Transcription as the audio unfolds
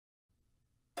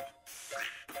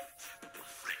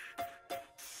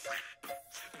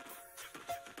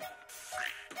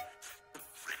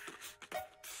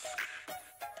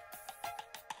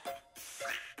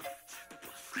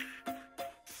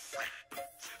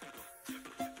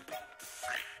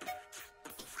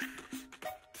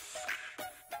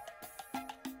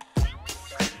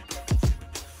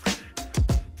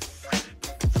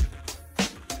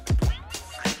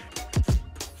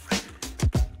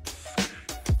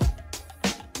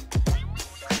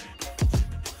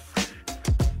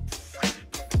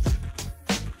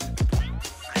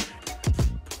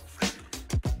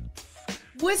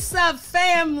What's up,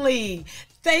 family?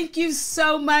 Thank you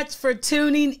so much for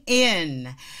tuning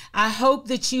in. I hope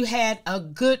that you had a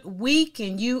good week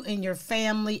and you and your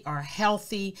family are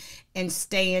healthy and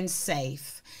staying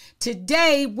safe.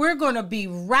 Today, we're going to be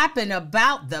rapping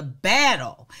about the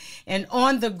battle. And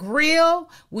on the grill,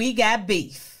 we got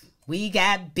beef. We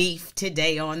got beef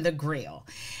today on the grill.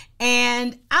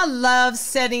 And I love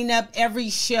setting up every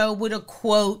show with a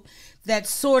quote that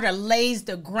sort of lays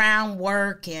the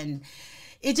groundwork, and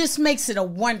it just makes it a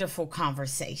wonderful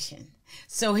conversation.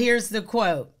 So here's the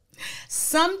quote.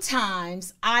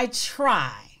 Sometimes I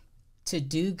try to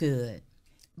do good,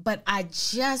 but I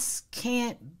just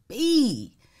can't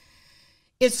be.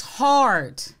 It's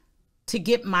hard to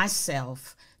get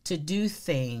myself to do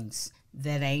things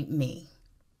that ain't me.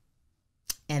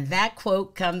 And that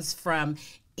quote comes from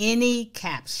Any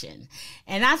Caption.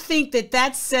 And I think that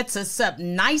that sets us up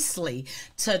nicely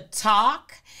to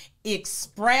talk,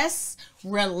 express,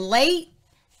 relate,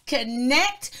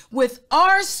 connect with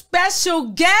our special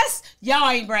guest. Y'all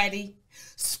ain't ready.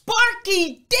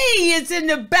 Sparky D is in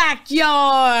the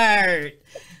backyard.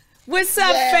 What's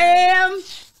up, fam?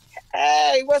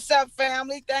 Hey, what's up,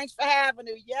 family? Thanks for having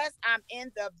me. Yes, I'm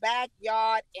in the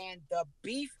backyard and the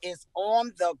beef is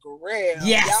on the grill.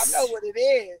 Yes. Y'all know what it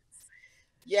is.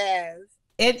 Yes.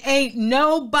 It ain't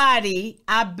nobody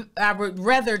I would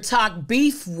rather talk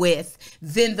beef with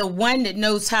than the one that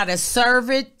knows how to serve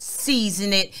it,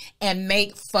 season it, and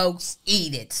make folks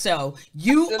eat it. So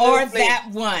you are that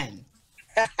one.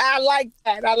 I like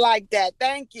that. I like that.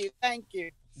 Thank you. Thank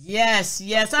you. Yes,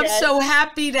 yes. Okay. I'm so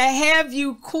happy to have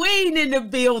you, Queen, in the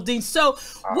building. So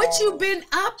what you been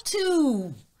up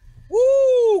to?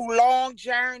 Woo, long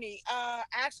journey.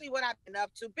 Actually, what I've been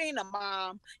up to, being a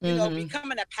mom, you know,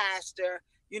 becoming a pastor,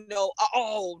 you know,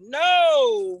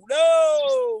 no.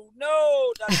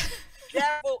 The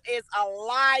devil is a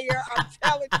liar. I'm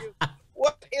telling you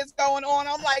what is going on.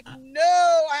 I'm like, no,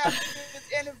 I have to do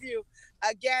this interview.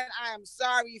 Again, I am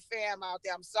sorry, fam, out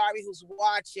there. I'm sorry who's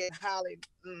watching. Holly,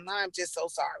 I'm just so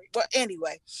sorry. But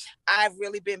anyway, I've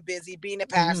really been busy being a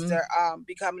pastor,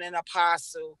 becoming an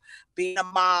apostle, being a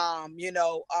mom, you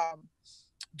know,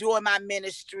 doing my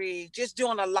ministry, just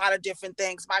doing a lot of different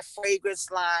things. My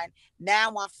fragrance line.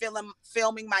 Now I'm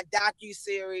filming my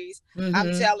docu-series.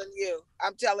 I'm telling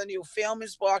you, filming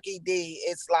Sparky D,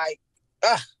 it's like,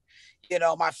 you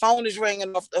know, my phone is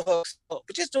ringing off the hook, but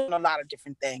just doing a lot of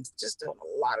different things.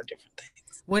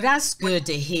 Well, that's good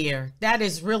to hear. That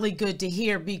is really good to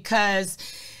hear because,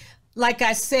 like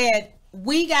I said,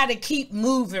 we got to keep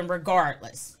moving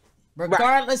regardless.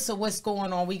 Regardless of what's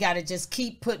going on, we got to just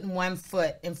keep putting one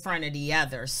foot in front of the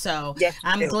other. So yes,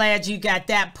 I'm glad you got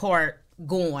that part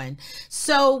going.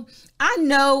 So I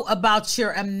know about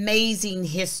your amazing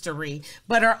history,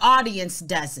 but our audience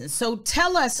doesn't. So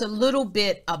tell us a little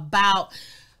bit about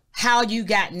how you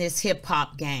got in this hip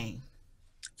hop game.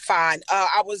 Fine.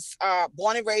 I was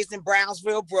born and raised in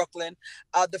Brownsville, Brooklyn.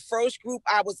 The first group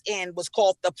I was in was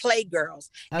called the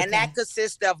Playgirls, and that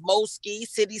consists of Moski,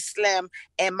 City Slim,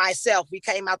 and myself. We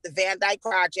came out the Van Dyke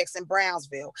Projects in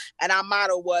Brownsville, and our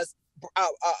motto was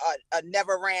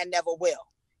never ran, never will.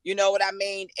 You know what I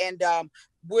mean? And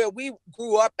where we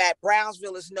grew up at,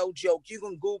 Brownsville is no joke. You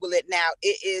can Google it now.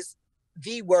 It is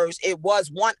the worst. It was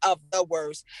one of the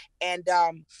worst. And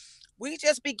we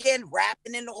just began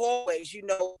rapping in the hallways. You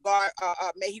know, God,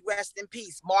 may he rest in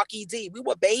peace. Marky D. We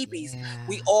were babies. Yeah.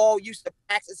 We all used to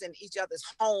practice in each other's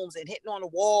homes and hitting on the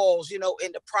walls, you know,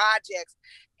 in the projects.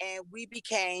 And we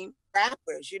became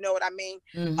rappers. You know what I mean?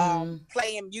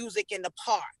 Playing music in the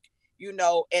park. You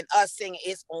know, and us singing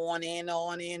it's on and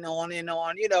on and on and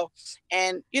on, you know,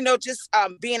 and, you know, just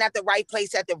being at the right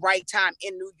place at the right time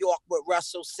in New York with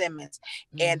Russell Simmons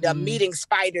and meeting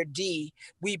Spider D,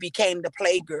 we became the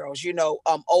Playgirls, you know,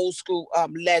 old school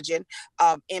legend,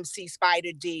 MC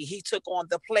Spider D. He took on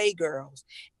the Playgirls,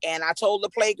 and I told the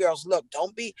Playgirls, look,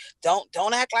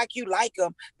 don't act like you like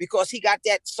him because he got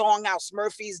that song out,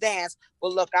 Smurfy's Dance.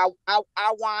 Well, look, I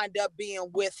wind up being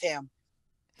with him.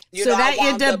 You so know, that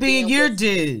ended up being your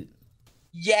dude.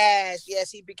 Yes,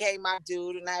 he became my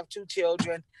dude, and I have 2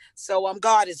 children. So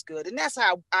God is good, and that's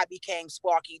how I became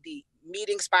Sparky D,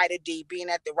 meeting Spider D, being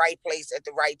at the right place at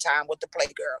the right time with the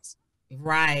Playgirls.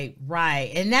 Right.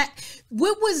 And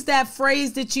what was that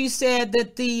phrase that you said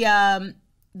that the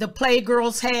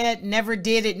Playgirls had? Never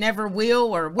did it, never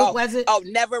will, or what was it?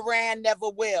 Never ran, never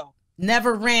will.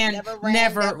 Never ran,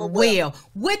 never will.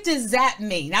 What does that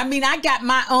mean? I mean, I got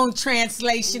my own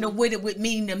translation of what it would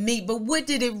mean to me, but what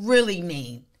did it really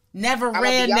mean? Never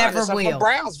ran, never will. I'm from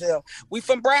Brownsville. We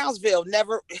from Brownsville.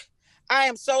 Never. I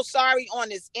am so sorry on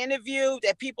this interview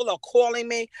that people are calling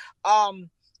me.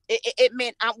 It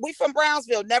meant we from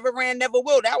Brownsville, never ran, never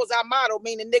will. That was our motto,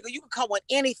 meaning, nigga, you can come with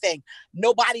anything.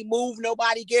 Nobody move,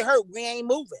 nobody get hurt. We ain't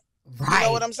moving. Right. You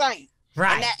know what I'm saying?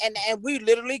 Right. And we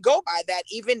literally go by that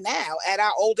even now at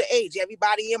our older age.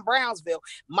 Everybody in Brownsville,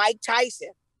 Mike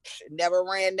Tyson, never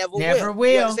ran, never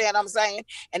will. You understand what I'm saying?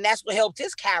 And that's what helped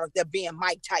his character being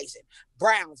Mike Tyson,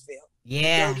 Brownsville.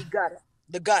 Yeah. Dirty gutter,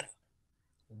 the gutter.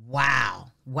 Wow.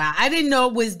 Wow. I didn't know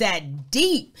it was that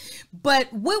deep.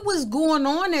 But what was going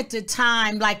on at the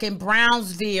time, like in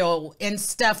Brownsville and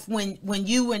stuff, when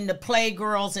you and the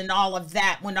Playgirls and all of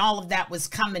that, when all of that was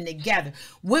coming together?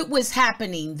 What was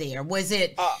happening there? Was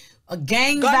it a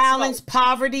gang violence,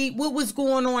 poverty? What was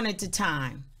going on at the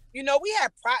time? You know, we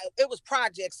had, it was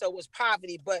projects, so it was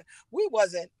poverty, but we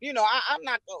wasn't, you know,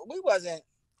 we wasn't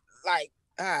like,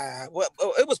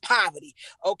 it was poverty,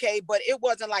 okay, but it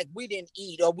wasn't like we didn't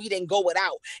eat or we didn't go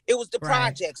without. It was the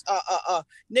projects.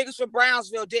 Niggas from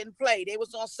Brownsville didn't play. They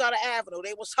was on Sutter Avenue.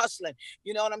 They was hustling.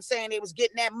 You know what I'm saying? They was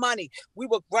getting that money. We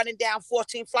were running down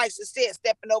 14 flights of stairs,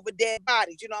 stepping over dead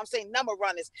bodies. You know what I'm saying? Number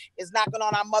runners is knocking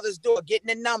on our mother's door, getting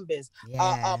the numbers,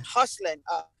 hustling.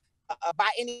 By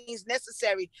any means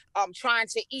necessary, trying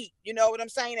to eat. You know what I'm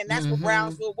saying? And that's what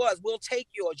Brownsville was. We'll take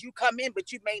yours. You come in,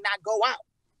 but you may not go out.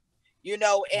 You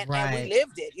know, and we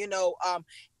lived it, you know.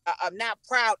 I'm not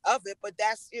proud of it, but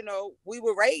that's, you know, we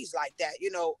were raised like that,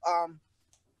 you know.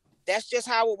 That's just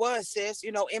how it was, sis,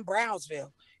 you know, in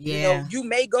Brownsville. Yeah. You know, you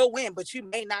may go in, but you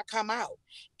may not come out.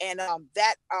 And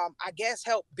that, I guess,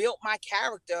 helped build my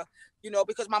character, you know,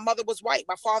 because my mother was white,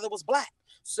 my father was black.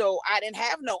 So I didn't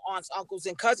have no aunts, uncles,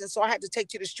 and cousins. So I had to take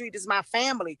to the street as my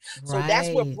family. So that's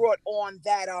what brought on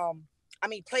that,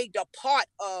 played the part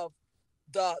of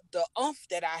the oomph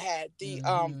that I had, the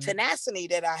tenacity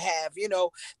that I have, you know,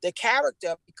 the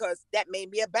character, because that made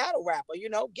me a battle rapper. You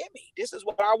know, give me, this is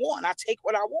what I want. I take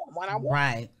what I want when I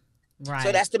want. Right.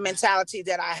 So that's the mentality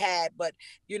that I had. But,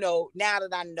 you know, now that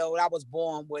I know, I was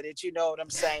born with it. You know what I'm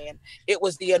saying? It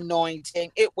was the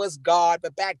anointing. It was God.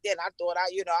 But back then I thought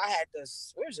I had the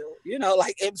spiritual, you know,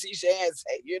 like MC Shan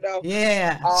say, you know.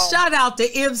 Yeah. Shout out to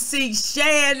MC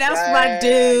Shan. That's my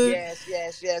dude.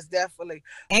 Yes, definitely.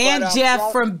 And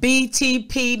Jeff from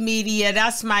BTP Media.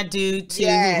 That's my dude too,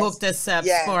 who hooked us up,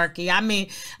 Sparky. I mean,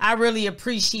 I really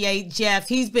appreciate Jeff.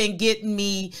 He's been getting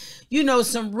me, you know,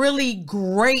 some really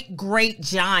great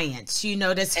giants, you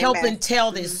know, that's helping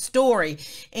tell this story.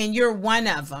 And you're one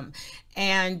of them.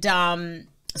 And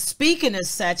speaking of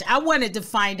such, I wanted to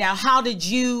find out, how did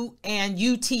you and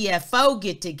UTFO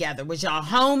get together? Was y'all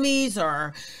homies,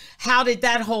 or how did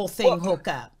that whole thing hook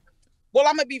up? Well,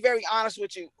 I'm going to be very honest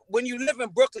with you. When you live in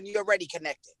Brooklyn, you're already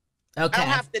connected. Okay. I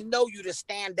don't have to know you to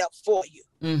stand up for you.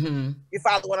 You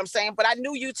follow what I'm saying? But I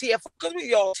knew UTFO because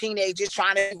we all teenagers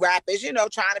trying to be rappers, you know,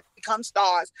 trying to become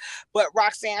stars. But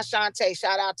Roxanne Shante,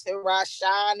 shout out to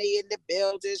Roxanne in the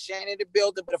building, Shan in the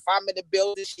building. But if I'm in the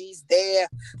building, she's there.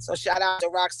 So shout out to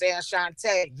Roxanne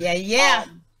Shante.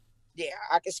 Yeah,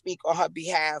 I can speak on her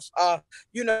behalf.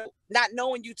 You know, not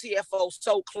knowing UTFO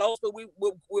so close, but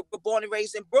we're born and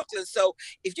raised in Brooklyn. So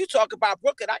if you talk about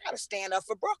Brooklyn, I got to stand up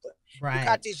for Brooklyn. Right. You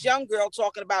got this young girl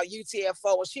talking about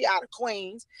UTFO, and she out of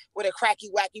Queens with a cracky,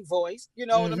 wacky voice. You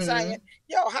know what I'm saying?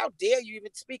 Yo, how dare you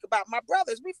even speak about my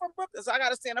brothers? We from Brooklyn, so I got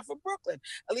to stand up for Brooklyn.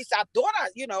 At least I thought I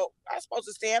was supposed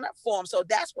to stand up for them. So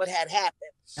that's what had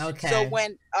happened. Okay. So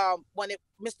when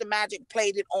Mr. Magic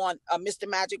played it on Mr.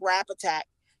 Magic Rap Attack,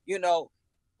 you know,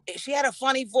 she had a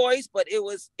funny voice, but it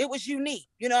was unique.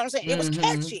 You know what I'm saying? It was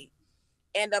catchy.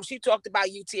 And she talked about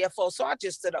UTFO. So I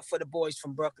just stood up for the boys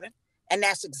from Brooklyn. And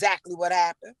that's exactly what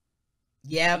happened.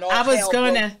 Yeah, I was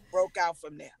gonna broke out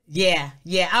from there. Yeah,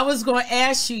 I was gonna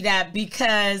ask you that,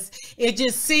 because it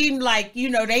just seemed like, you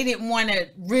know, they didn't want to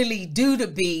really do the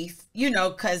beef, you know,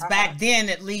 because back then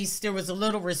at least there was a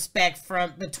little respect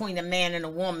between a man and a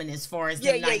woman, as far as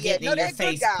them not getting in your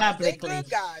face publicly. They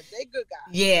good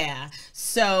guys. Yeah,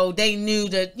 so they knew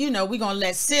that, you know, we're gonna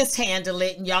let sis handle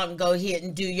it and y'all can go ahead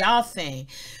and do y'all thing.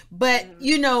 But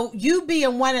you know, you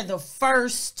being one of the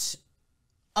first,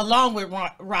 along with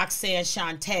Roxanne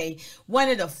Shante, one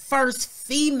of the first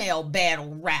female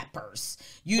battle rappers,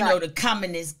 you know, to come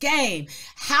in this game.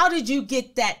 How did you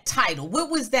get that title? What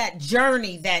was that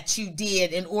journey that you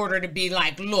did in order to be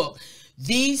like, look,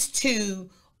 these two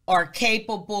are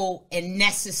capable and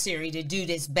necessary to do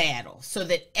this battle, so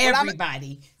that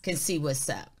everybody can see what's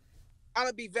up? I'm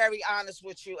gonna be very honest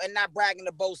with you and not bragging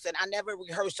or boasting. I never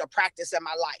rehearsed or practiced in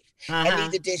my life, and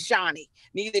neither did Shawnee.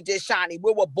 Neither did Shawnee.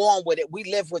 We were born with it. We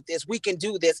live with this. We can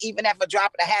do this. Even after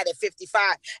dropping a hat at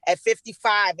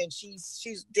 55, and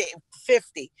she's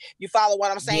 50. You follow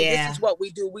what I'm saying? Yeah. This is what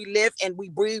we do. We live and we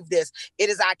breathe this. It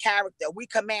is our character. We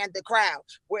command the crowd,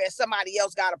 whereas somebody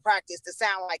else got to practice to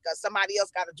sound like us. Somebody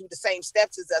else got to do the same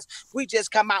steps as us. We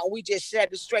just come out and we just shed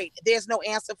it straight. There's no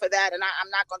answer for that, and I'm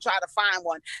not gonna try to find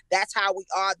one. That's how we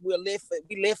are. We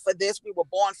live for this. We were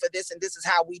born for this, and this is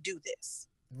how we do this.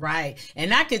 Right.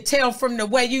 And I could tell from the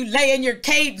way you lay in your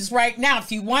cadence right now,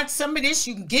 if you want some of this,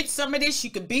 you can get some of this, you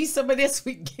can be some of this.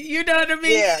 You know what I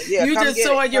mean? Yeah. You just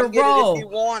saw your role. If you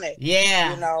want it.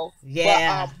 Yeah. You know?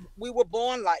 Yeah. But we were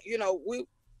born like, we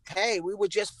were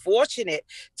just fortunate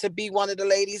to be one of the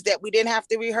ladies that we didn't have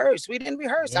to rehearse. We didn't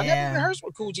rehearse. Yeah. I never rehearsed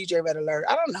with Cool DJ Red Alert.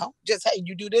 I don't know. Just, hey,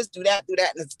 you do this, do that, and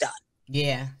it's done.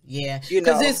 Yeah.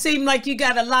 Because it seemed like you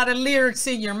got a lot of lyrics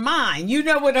in your mind. You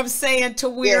know what I'm saying? To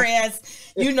whereas,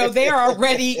 they're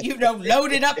already,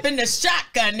 loaded up in the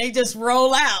shotgun. They just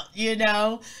roll out,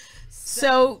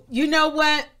 So, you know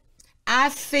what? I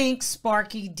think,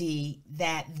 Sparky D,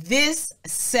 that this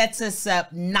sets us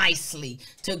up nicely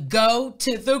to go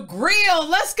to the grill.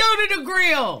 Let's go to the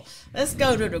grill. Let's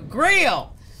go to the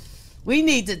grill. We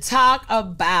need to talk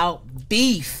about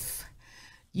beef.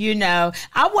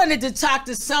 I wanted to talk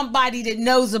to somebody that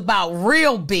knows about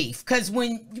real beef, because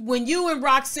when you and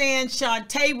Roxanne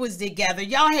Shante was together,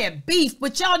 y'all had beef,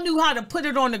 but y'all knew how to put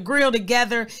it on the grill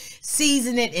together,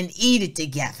 season it, and eat it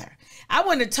together. I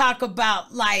want to talk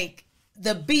about like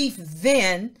the beef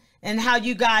then and how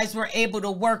you guys were able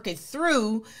to work it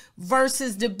through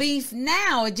versus the beef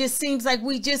now. It just seems like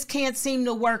we just can't seem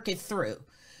to work it through.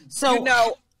 So,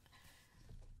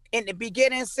 in the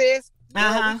beginning, sis,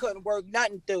 we couldn't work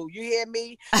nothing through. You hear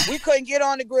me? We couldn't get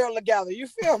on the grill together. You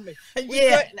feel me?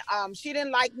 Yeah. She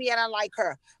didn't like me and I like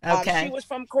her. Okay. She was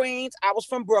from Queens. I was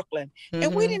from Brooklyn.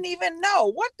 And we didn't even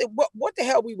know what the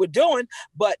hell we were doing.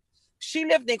 But she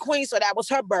lived in Queens, so that was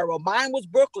her borough. Mine was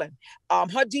Brooklyn.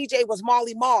 Her DJ was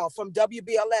Marley Marl from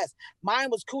WBLS. Mine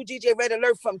was Cool DJ Red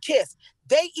Alert from KISS.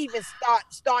 They even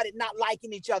started not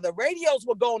liking each other. Radios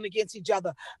were going against each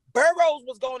other. Boroughs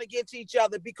was going against each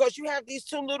other because you have these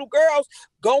two little girls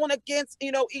going against,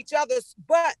 each other.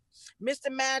 But Mr.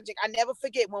 Magic, I never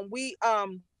forget when we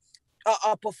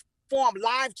performed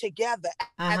live together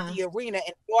at the arena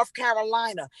in North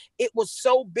Carolina. It was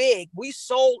so big. We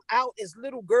sold out as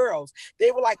little girls.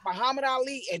 They were like Muhammad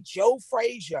Ali and Joe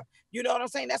Frazier. You know what I'm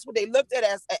saying? That's what they looked at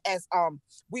as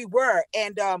we were.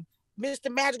 And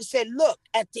Mr. Magic said, look,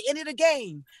 at the end of the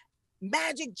game,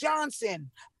 Magic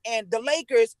Johnson and the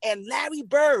Lakers and Larry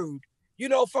Bird,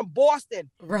 from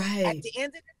Boston. Right. At the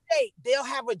end of the day, they'll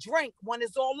have a drink when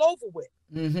it's all over with.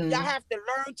 Y'all have to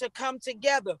learn to come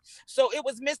together. So it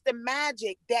was Mr.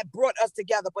 Magic that brought us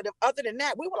together. But other than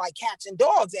that, we were like cats and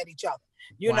dogs at each other.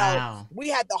 You know, we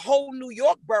had the whole New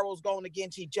York boroughs going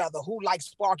against each other. Who liked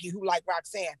Sparky? Who liked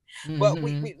Roxanne? But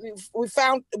we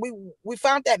found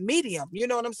that medium. You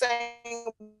know what I'm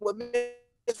saying? With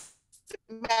Mr.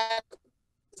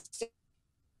 Magic.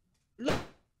 Look,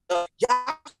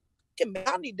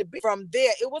 y'all need to be from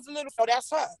there. It was a little,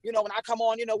 that's her. When I come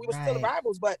on, we were still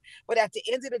rivals, but at the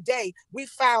end of the day, we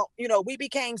found, we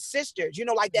became sisters,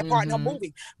 like that part in her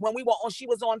movie. When she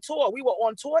was on tour, we were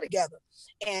on tour together.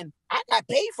 And I got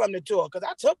paid from the tour because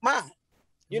I took mine.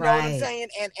 You know what I'm saying?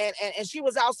 And she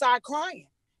was outside crying.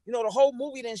 The whole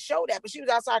movie didn't show that, but she was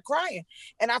outside crying.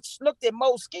 And I looked at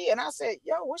Mo Ski and I said,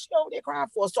 yo, what's she over there crying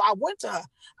for? So I went to her.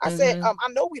 I said, I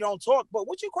know we don't talk, but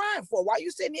what you crying for? Why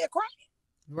you sitting there crying?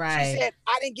 Right. She said,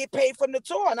 I didn't get paid from the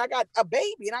tour and I got a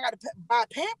baby and I got to buy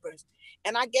Pampers.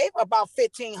 And I gave her about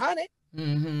 $1,500.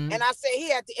 And I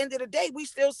said, at the end of the day, we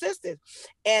still sisters.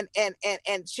 And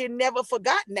she never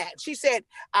forgotten that. She said,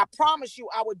 I promise you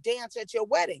I would dance at your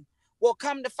wedding. Well,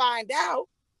 come to find out,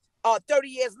 30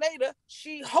 years later,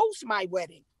 she hosts my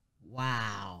wedding.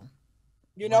 Wow.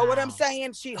 You know what I'm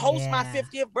saying? She hosts my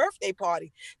 50th birthday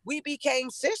party. We became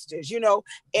sisters,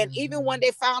 and even when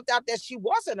they found out that she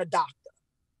wasn't a doctor,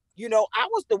 I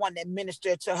was the one that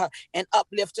ministered to her and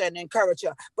uplifted her and encouraged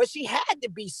her. But she had to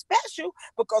be special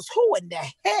because who in the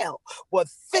hell would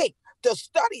think to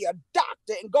study a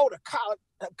doctor and go to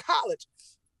college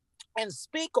and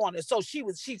speak on it? So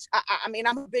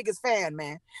I'm her biggest fan,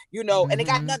 man, and it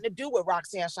got nothing to do with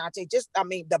Roxanne Shante,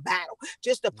 the battle,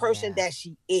 just the person that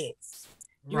she is,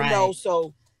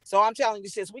 So I'm telling you,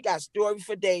 sis, we got stories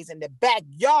for days, and the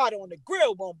backyard on the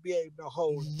grill won't be able to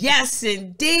hold it. Yes,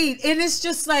 indeed. And it's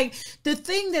just like the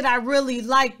thing that I really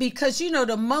like, because,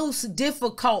 the most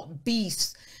difficult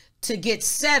beefs to get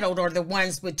settled are the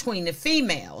ones between the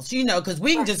females, you know, because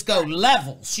we can just go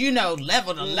levels, you know,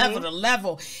 level to level to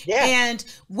level. Yeah. And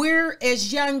we're,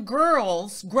 as young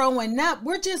girls growing up,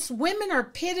 women are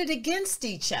pitted against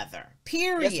each other,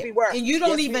 period. Yes, we were. And you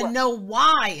don't even know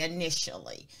why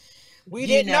initially. We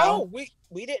didn't know.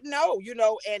 We didn't know, you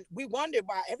know, and we wondered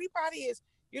why everybody is,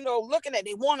 you know, looking at,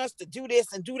 they want us to do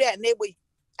this and do that. And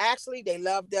they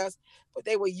loved us, but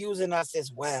they were using us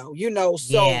as well, you know.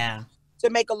 So to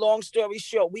make a long story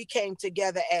short, we came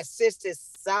together as sisters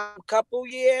some couple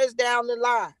years down the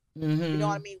line. You know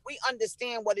what I mean? We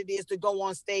understand what it is to go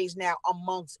on stage now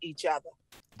amongst each other.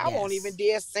 I won't even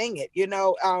dare sing it, you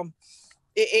know.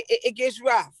 It gets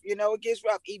rough, you know, it gets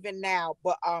rough even now.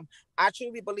 But I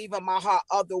truly believe in my heart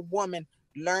other women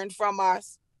learned from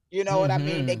us. You know what I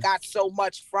mean? They got so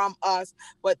much from us,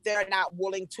 but they're not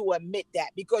willing to admit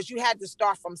that, because you had to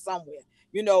start from somewhere.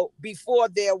 You know, before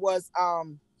there was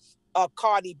a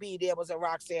Cardi B, there was a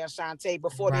Roxanne Shantae.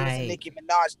 Before there was a Nicki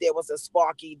Minaj, there was a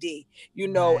Sparky D. You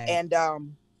know, and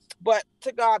but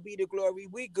to God be the glory.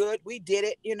 We good. We did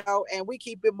it, you know, and we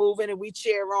keep it moving, and we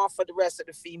cheer on for the rest of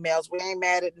the females. We ain't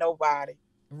mad at nobody.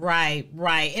 Right.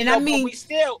 And I mean,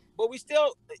 but we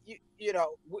still, you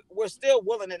know, we're still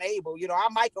willing and able. You know, our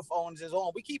microphones is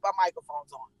on. We keep our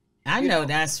microphones on. I know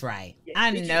that's right.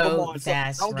 I know that's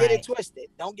right. Don't get it twisted.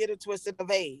 Don't get it twisted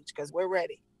of age, because we're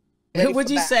ready. Would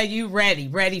you say you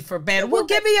ready for battle? Well,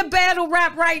 give me a battle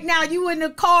rap right now. You in the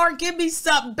car? Give me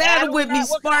something. Battle with me,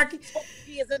 Sparky.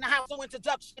 Is in the house, no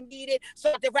introduction needed.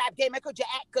 So the rap game, I could you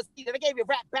act, because I gave you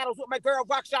rap battles with my girl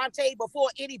Roxanne before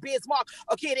any Bismarck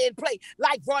or kid in play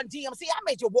like Run DMC. I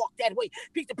made you walk that way.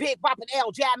 Peak the Pig, Boppin'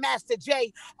 L, Jam Master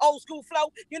J, old school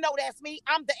flow. You know that's me.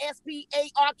 I'm the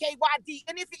SPARKYD.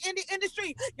 And if you're in the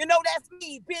industry, you know that's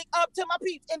me. Big up to my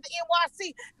peeps in the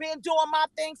NYC. Been doing my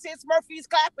thing since Murphy's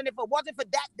clapping. If it wasn't for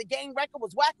that, the game record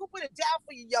was whack. Who put it down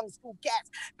for you young school cats?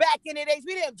 Back in the days,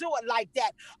 we didn't do it like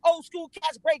that. Old school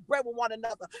cats break bread with one another.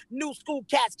 New school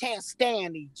cats can't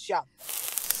stand each other.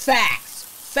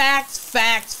 Facts.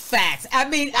 I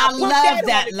mean, I love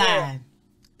that line.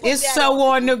 It's so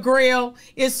on the grill.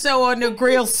 It's so on the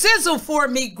grill. Sizzle for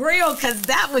me, grill, because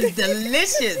that was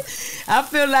delicious. I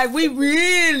feel like we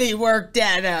really worked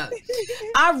that up.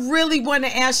 I really want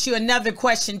to ask you another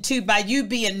question, too, by you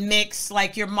being mixed,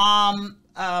 like your mom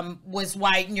was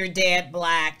white and your dad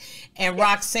black, and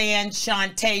Roxanne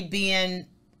Shantae being,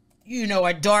 you know,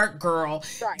 a dark girl.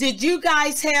 Right. Did you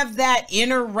guys have that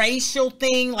interracial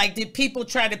thing? Like, did people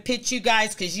try to pitch you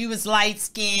guys because you was light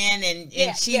skinned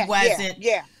and she wasn't?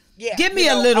 Yeah. Give me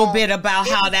a little bit about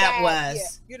how that was.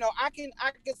 Yeah. You know, I can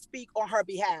speak on her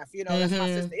behalf. You know, that's my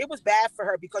sister. It was bad for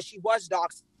her because she was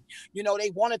dark. You know, they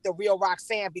wanted the real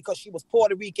Roxanne because she was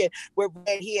Puerto Rican with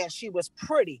red hair and she was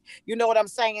pretty. You know what I'm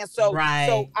saying? So,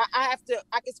 so I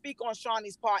can speak on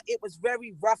Shawnee's part. It was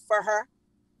very rough for her.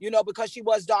 You know, because she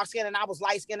was dark skinned and I was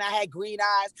light skinned, I had green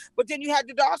eyes. But then you had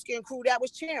the dark skinned crew that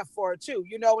was cheering for her too.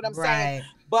 You know what I'm saying?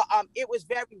 But it was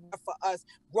very rough for us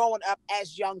growing up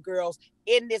as young girls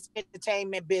in this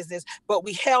entertainment business. But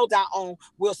we held our own.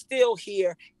 We're still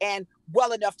here and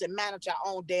well enough to manage our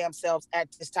own damn selves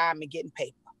at this time and getting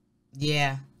paper.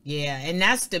 Yeah. And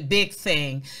that's the big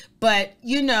thing. But,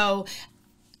 you know,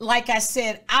 like I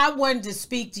said, I wanted to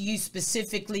speak to you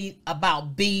specifically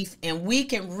about beef, and we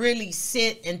can really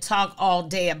sit and talk all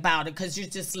day about it because there's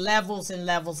just levels and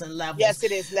levels and levels. Yes,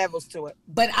 it is levels to it.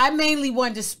 But I mainly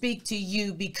wanted to speak to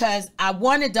you because I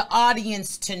wanted the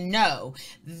audience to know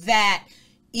that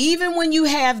even when you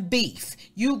have beef,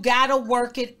 you got to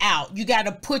work it out. You got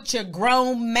to put your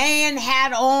grown man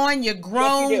hat on, your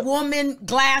grown woman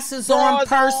glasses on,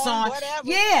 purse on.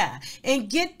 Yeah, and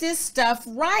get this stuff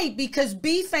right because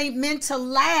beef ain't meant to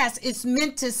last. It's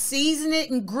meant to season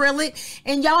it and grill it,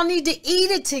 and y'all need to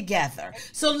eat it together.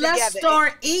 So let's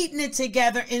start eating it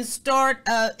together and start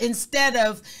instead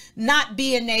of not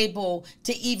being able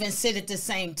to even sit at the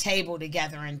same table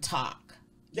together and talk.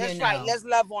 That's right. Let's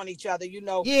love on each other. You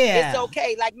know, it's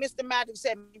okay. Like Mr. Magic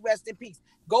said, rest in peace.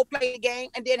 Go play the game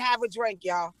and then have a drink,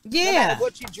 y'all. Yeah. No matter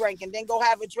what you drink, and then go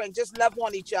have a drink. Just love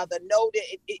on each other. Know that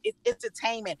it's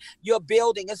entertainment. You're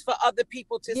building. It's for other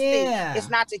people to see. It's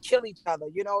not to kill each other.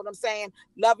 You know what I'm saying?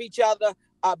 Love each other.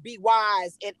 Be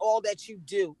wise in all that you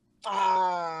do.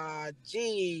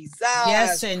 Jesus.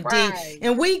 Yes, indeed. Christ.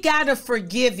 And we got to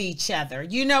forgive each other.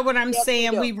 You know what I'm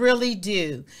saying? We really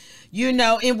do. You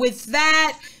know, and with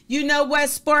that, you know what,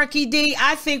 Sparky D,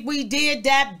 I think we did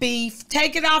that beef.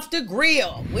 Take it off the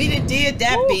grill. We did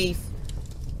that beef.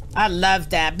 I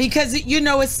love that because, you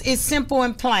know, it's simple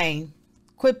and plain.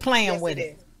 Quit playing with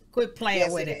it. Quit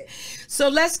playing with it. So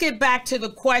let's get back to the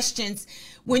questions.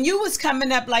 When you was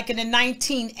coming up, like in the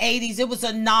 1980s, it was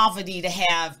a novelty to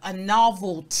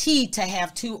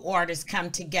have two artists come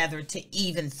together to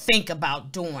even think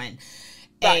about doing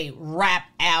a rap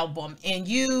album. And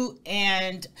you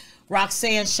and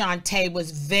Roxanne Shante was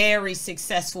very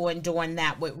successful in doing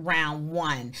that with Round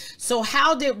One. So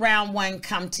how did Round One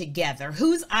come together?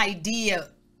 Whose idea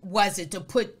was it to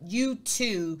put you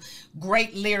two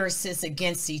great lyricists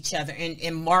against each other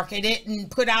and market it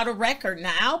and put out a record and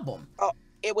an album? Oh,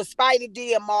 it was Spider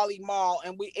D and Marley Marl,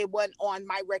 and it went on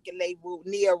my record label,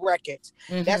 Nia Records.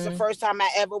 That's the first time I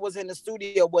ever was in the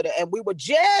studio with her, and we were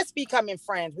just becoming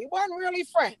friends. We weren't really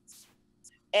friends.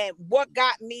 And what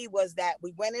got me was that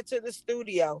we went into the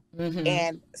studio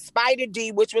and Spider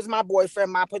D, which was my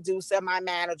boyfriend, my producer, my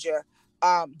manager,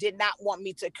 did not want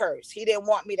me to curse. He didn't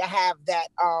want me to have that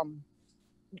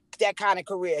kind of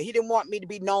career. He didn't want me to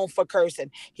be known for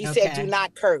cursing. He said, do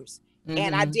not curse.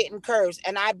 And I didn't curse.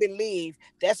 And I believe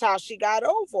that's how she got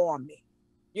over on me.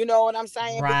 You know what I'm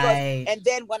saying? Right. And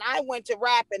then when I went to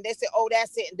rap and they said, oh,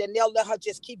 that's it. And then they'll let her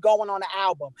just keep going on the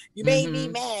album. You made me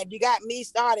mad. You got me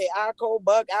started. I'll cold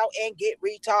bug out and get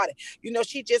retarded. You know,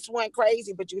 she just went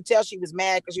crazy, but you could tell she was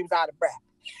mad because she was out of breath.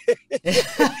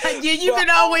 Yeah, you can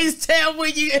always tell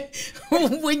when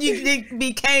you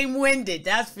became winded.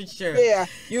 That's for sure. Yeah,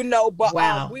 you know,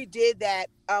 but we did that.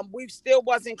 We still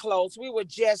wasn't close. We were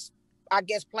just, I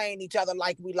guess, playing each other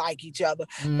like we like each other,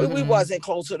 but we wasn't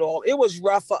close at all. It was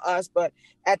rough for us, but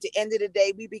at the end of the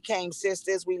day, we became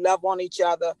sisters. We love on each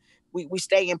other. We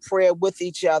stay in prayer with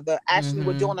each other. Actually,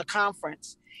 we're doing a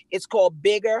conference. It's called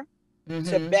Bigger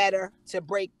to Better to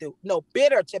Breakthrough. No,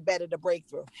 Bitter to Better to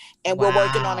Breakthrough. And we're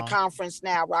working on a conference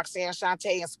now. Roxanne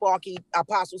Shante and Sparky,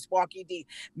 Apostle Sparky D,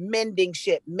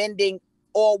 mending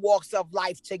all walks of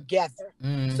life together.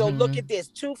 So look at this,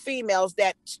 two females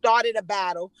that started a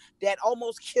battle, that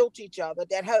almost killed each other,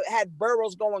 that had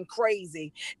burrows going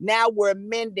crazy. Now we're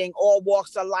mending all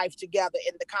walks of life together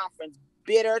in the conference,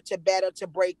 Bitter to Better to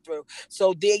Breakthrough.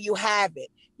 So there you have it.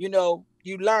 You know,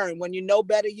 you learn. When you know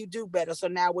better, you do better. So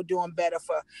now we're doing better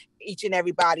for each and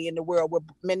everybody in the world. We're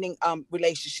mending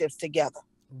relationships together.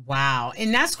 Wow.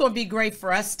 And that's going to be great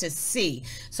for us to see.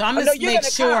 So I'm going to make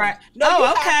sure.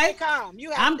 Okay. Come.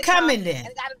 I'm coming then.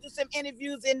 And got to do some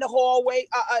interviews in the hallway,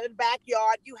 in the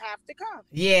backyard. You have to come.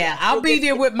 Yeah, I'll be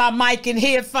there with my mic and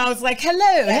headphones like,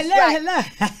 hello. In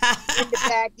the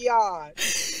backyard.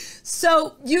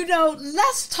 So, you know,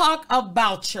 let's talk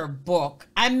about your book.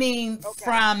 I mean,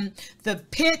 from the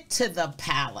pit to the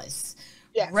palace.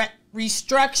 Yes.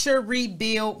 Restructure,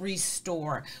 rebuild,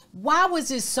 restore. Why was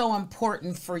it so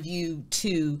important for you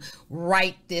to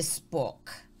write this book?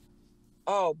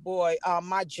 Oh boy,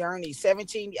 my journey.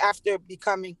 17 after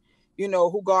becoming, you know,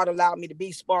 who God allowed me to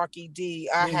be, Sparky D,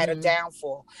 I had a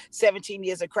downfall. 17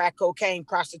 years of crack cocaine,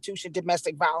 prostitution,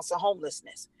 domestic violence, and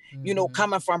homelessness. You know,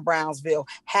 coming from Brownsville,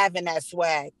 having that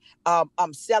swag,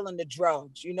 selling the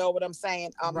drugs. You know what I'm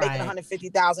saying? Making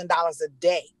 $150,000 a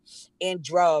day in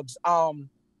drugs.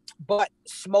 But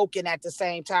smoking at the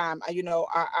same time. You know,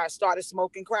 I started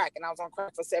smoking crack, and I was on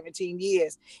crack for 17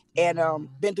 years, and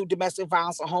been through domestic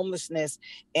violence and homelessness,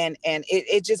 and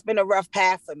it just been a rough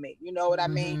path for me. You know what I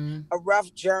mean? A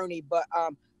rough journey, but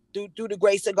through the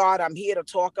grace of God, I'm here to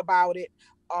talk about it.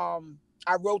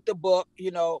 I wrote the book,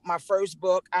 you know, my first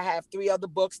book. I have 3 other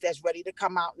books that's ready to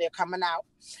come out. They're coming out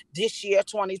this year,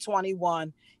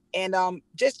 2021. And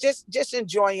just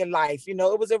enjoying life. You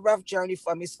know, it was a rough journey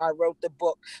for me, so I wrote the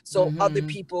book so other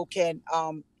people can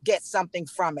get something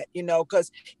from it, you know,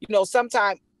 because, you know,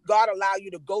 sometimes God allow you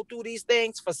to go through these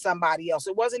things for somebody else.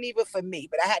 It wasn't even for me,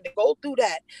 but I had to go through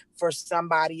that for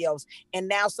somebody else. And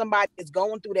now somebody is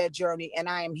going through that journey, and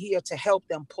I am here to help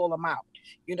them pull them out.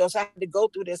 You know, so I had to go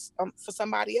through this for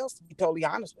somebody else, to be totally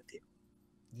honest with you.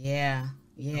 Yeah.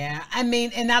 Yeah. I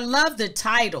mean, and I love the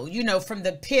title, you know, from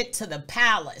the pit to the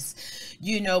palace,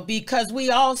 you know, because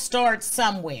we all start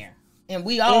somewhere and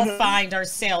we all find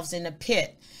ourselves in a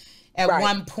pit at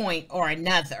one point or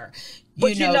another.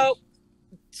 But you know,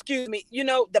 excuse me, you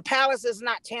know, the palace is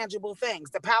not tangible things.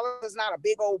 The palace is not a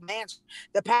big old mansion.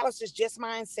 The palace is just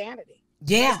my insanity.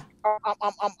 Yeah.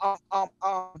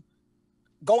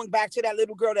 Going back to that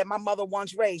little girl that my mother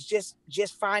once raised,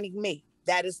 just finding me.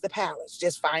 That is the palace,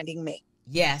 just finding me.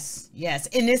 Yes, yes.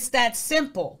 And it's that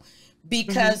simple,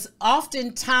 because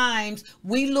oftentimes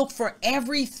we look for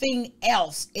everything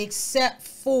else except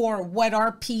for what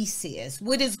our peace is,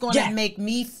 what is going to make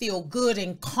me feel good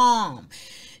and calm,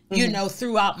 you know,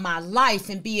 throughout my life,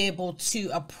 and be able to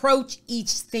approach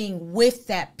each thing with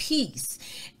that peace.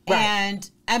 And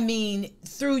I mean,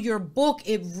 through your book,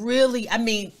 it really, I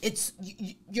mean,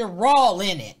 you're raw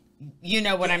in it. You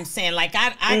know what I'm saying? Like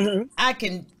I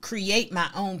can create my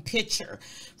own picture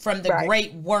from the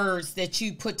great words that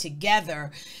you put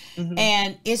together.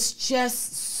 And it's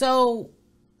just so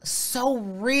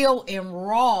real and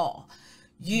raw,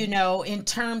 you know, in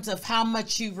terms of how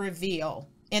much you reveal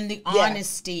and the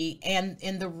honesty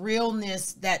and the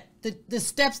realness, that the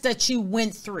steps that you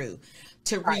went through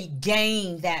to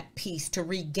regain that peace, to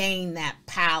regain that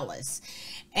palace.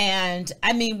 And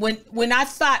I mean, when I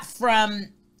thought from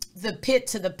the pit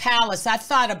to the palace, I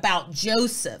thought about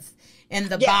Joseph in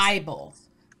the Bible.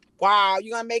 Wow,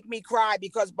 you're gonna make me cry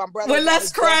because my brother. Well,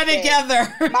 let's cry together.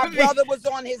 My brother was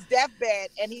on his deathbed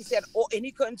and he said, and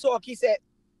he couldn't talk. He said,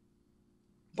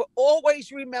 but always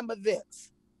remember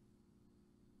this.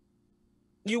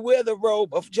 You wear the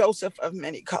robe of Joseph of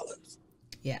many colors.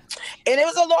 Yeah. And it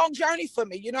was a long journey for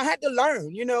me. You know, I had to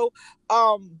learn, you know,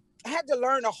 I had to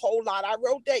learn a whole lot. I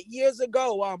wrote that years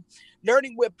ago,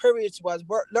 learning where periods was,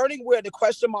 learning where the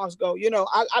question marks go. You know,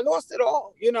 I lost it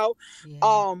all, you know.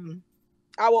 Yeah.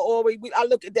 I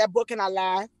look at that book and I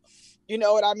laugh. You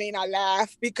know what I mean? I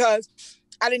laugh because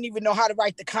I didn't even know how to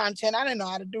write the content. I didn't know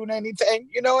how to do anything.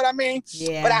 You know what I mean?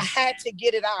 Yeah. But I had to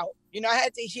get it out. You know, I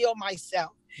had to heal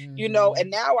myself, you know, and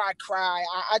now I cry.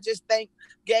 I just thank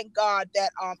God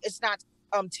that it's not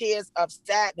tears of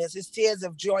sadness. It's tears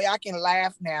of joy. I can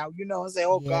laugh now, you know, and say,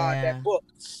 oh God, that book.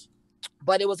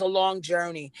 But it was a long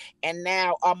journey. And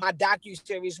now my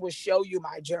docu-series will show you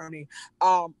my journey.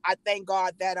 I thank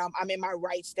God that I'm in my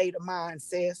right state of mind,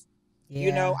 sis. Yeah.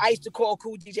 You know, I used to call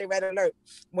Cool DJ Red Alert.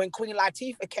 When Queen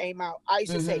Latifah came out, I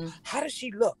used to say, how does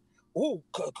she look? Ooh,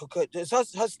 is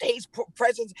her stage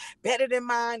presence better than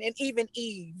mine? And even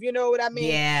Eve, you know what I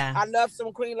mean? Yeah. I love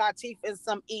some Queen Latifah and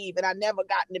some Eve, and I never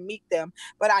gotten to meet them,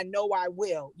 but I know I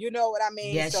will. You know what I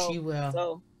mean? Yes, you will.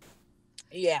 So,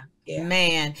 yeah.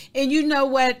 Man. And you know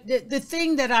what? The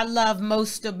thing that I love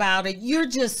most about it, you're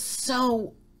just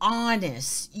so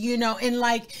honest, you know, and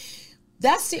like,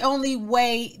 that's the only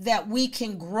way that we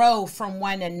can grow from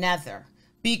one another,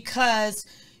 because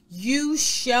you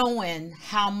showing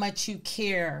how much you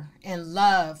care and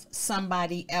love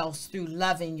somebody else through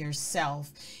loving yourself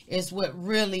is what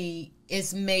really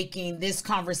is making this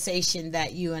conversation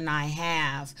that you and I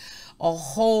have a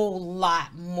whole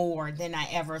lot more than I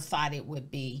ever thought it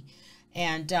would be.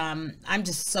 And I'm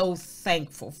just so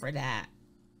thankful for that.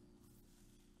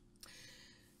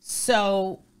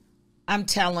 So I'm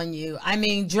telling you, I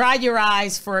mean, dry your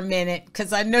eyes for a minute,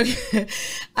 because I know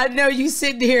you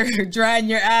sitting here drying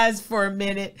your eyes for a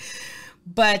minute.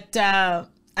 But I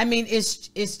mean,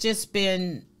 it's just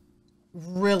been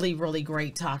really, really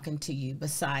great talking to you.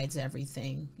 Besides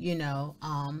everything, you know,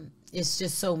 it's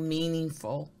just so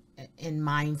meaningful and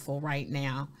mindful right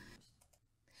now.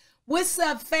 What's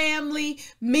up, family?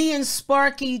 Me and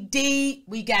Sparky D,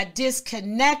 we got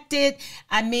disconnected.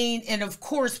 I mean, and of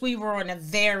course, we were on a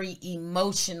very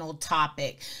emotional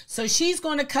topic. So she's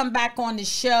going to come back on the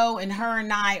show, and her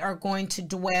and I are going to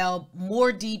dwell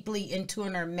more deeply into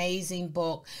an amazing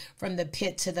book, From the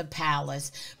Pit to the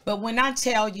Palace. But when I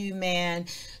tell you, man,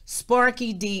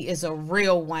 Sparky D is a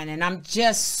real one, and I'm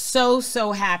just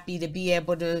so happy to be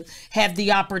able to have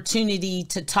the opportunity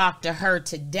to talk to her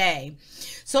today.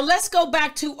 So let's go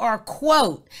back to our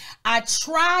quote. I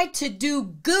try to do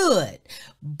good,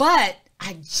 but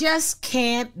I just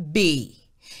can't be.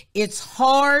 It's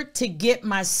hard to get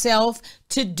myself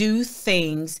to do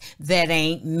things that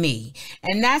ain't me.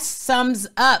 And that sums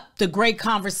up the great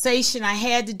conversation I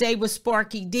had today with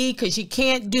Sparky D, because you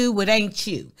can't do what ain't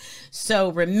you.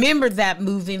 So remember that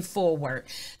moving forward.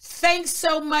 Thanks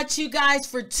so much, you guys,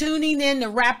 for tuning in to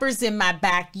Rappers in My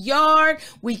Backyard.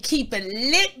 We keep it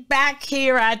lit back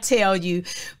here, I tell you.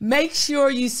 Make sure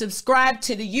you subscribe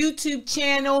to the YouTube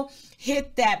channel.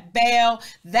 Hit that bell.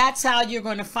 That's how you're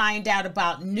going to find out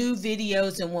about new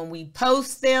videos and when we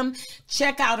post them.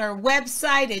 Check out our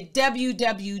website at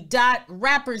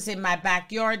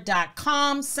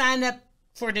www.rappersinmybackyard.com. Sign up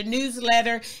for the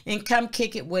newsletter and come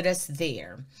kick it with us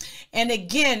there. And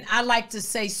again, I like to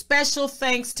say special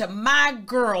thanks to my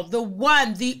girl, the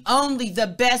one, the only, the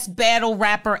best battle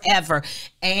rapper ever.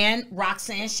 And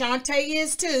Roxanne Shantae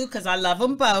is too, because I love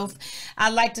them both.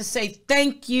 I'd like to say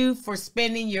thank you for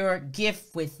spending your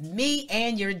gift with me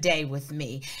and your day with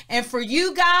me. And for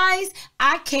you guys,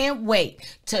 I can't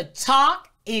wait to talk,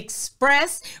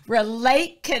 express,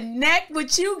 relate, connect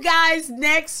with you guys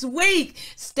next week.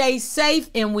 Stay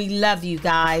safe, and we love you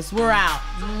guys. We're out.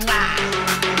 Mwah.